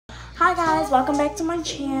Hi guys, welcome back to my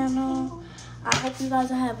channel. I hope you guys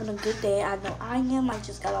are having a good day. I know I am. I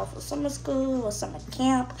just got off of summer school or summer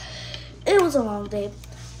camp. It was a long day,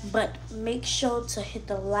 but make sure to hit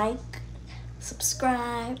the like,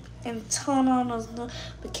 subscribe, and turn on those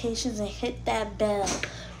notifications and hit that bell.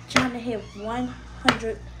 I'm trying to hit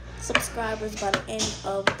 100 subscribers by the end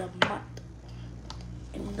of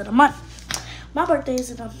the month. My birthday is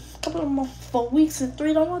in a couple of more 4 weeks and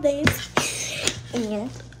 3 normal days, and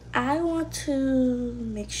I want to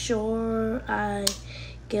make sure I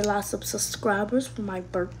get lots of subscribers for my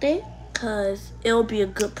birthday, because it'll be a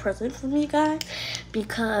good present for me, guys,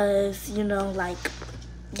 because, you know, like,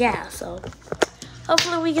 yeah, so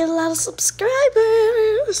hopefully we get a lot of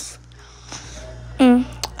subscribers. I'm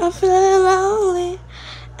feeling lonely.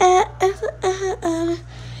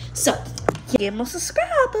 So, get more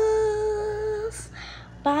subscribers.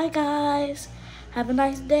 Bye, guys. Have a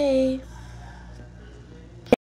nice day.